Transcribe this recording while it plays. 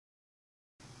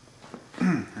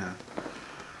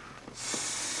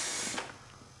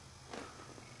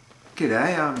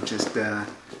G'day, I'm just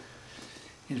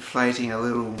inflating a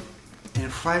little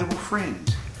inflatable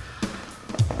friend.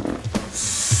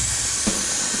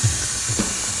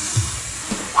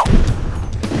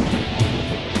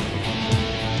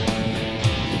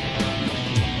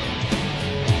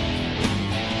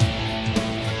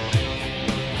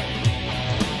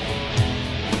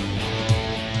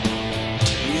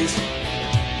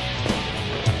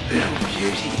 Little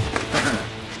beauty.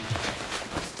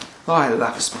 I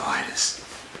love spiders.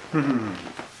 Man,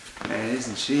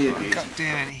 isn't she a beauty? What I've got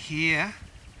down here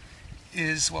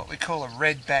is what we call a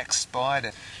redback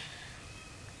spider.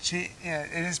 It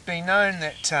has been known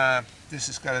that this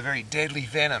has got a very deadly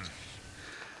venom.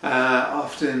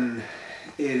 Often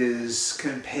it is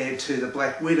compared to the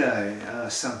black widow.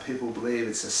 Some people believe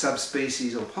it's a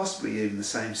subspecies or possibly even the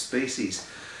same species.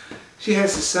 She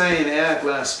has the same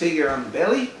hourglass figure on the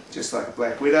belly, just like a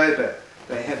black widow, but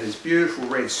they have this beautiful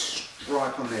red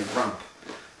stripe on their rump.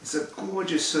 It's a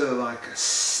gorgeous sort of like a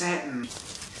satin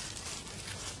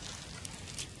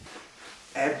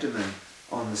abdomen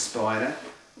on the spider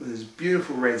with this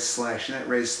beautiful red slash, and that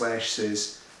red slash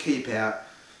says, "Keep out,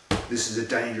 this is a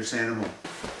dangerous animal."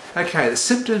 Okay, the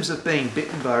symptoms of being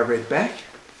bitten by a redback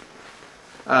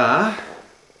are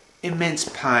immense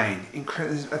pain.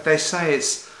 They say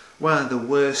it's one of the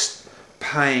worst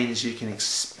pains you can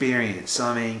experience.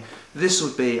 I mean, this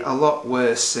would be a lot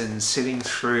worse than sitting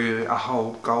through a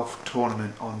whole golf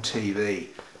tournament on TV.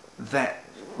 That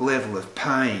level of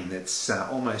pain that's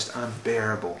almost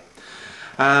unbearable.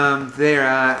 There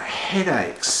are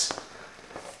headaches.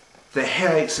 The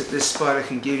headaches that this spider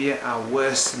can give you are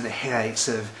worse than the headaches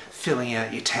of filling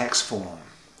out your tax form.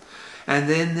 And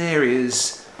then there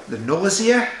is the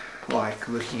nausea, like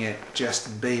looking at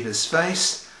Justin Bieber's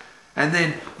face. And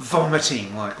then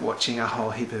vomiting, like watching a whole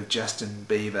heap of Justin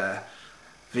Bieber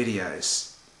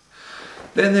videos.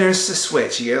 Then there's the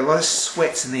sweats. You get a lot of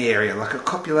sweats in the area, like a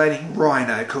copulating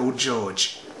rhino called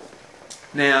George.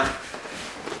 Now,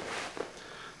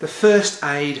 the first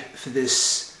aid for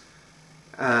this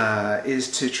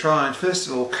is to try and first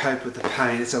of all cope with the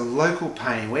pain. It's a local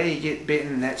pain. Where you get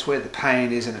bitten, that's where the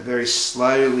pain is, and it very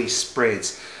slowly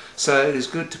spreads. So it is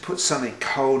good to put something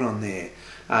cold on there.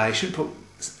 You shouldn't put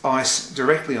ice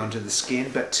directly onto the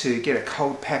skin, but to get a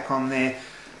cold pack on there,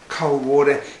 cold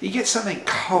water, you get something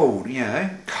cold, you know,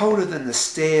 colder than the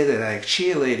stare that a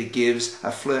cheerleader gives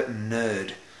a flirting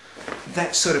nerd.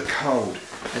 That sort of cold,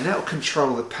 and that will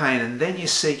control the pain, and then you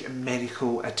seek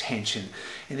medical attention.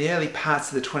 In the early parts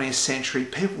of the 20th century,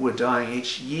 people were dying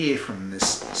each year from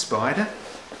this spider.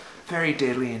 Very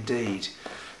deadly indeed.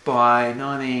 By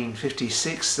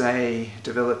 1956 they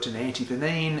developed an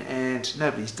antivenin and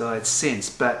nobody's died since,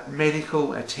 but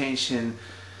medical attention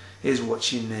is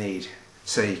what you need.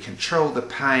 So you control the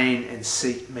pain and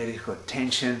seek medical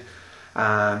attention.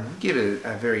 Give it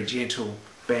a very gentle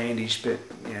bandage, but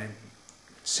you know,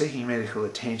 seeking medical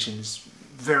attention is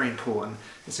very important.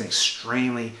 It's an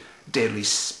extremely deadly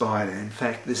spider. In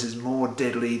fact, this is more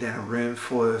deadly than a room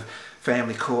full of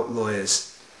family court lawyers.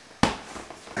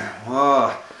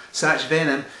 Oh, such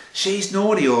venom. She's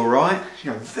naughty, all right. She's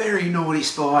a very naughty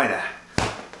spider.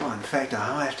 Oh, in fact,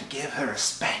 I'll have to give her a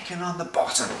spanking on the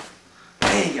bottom.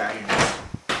 There you go.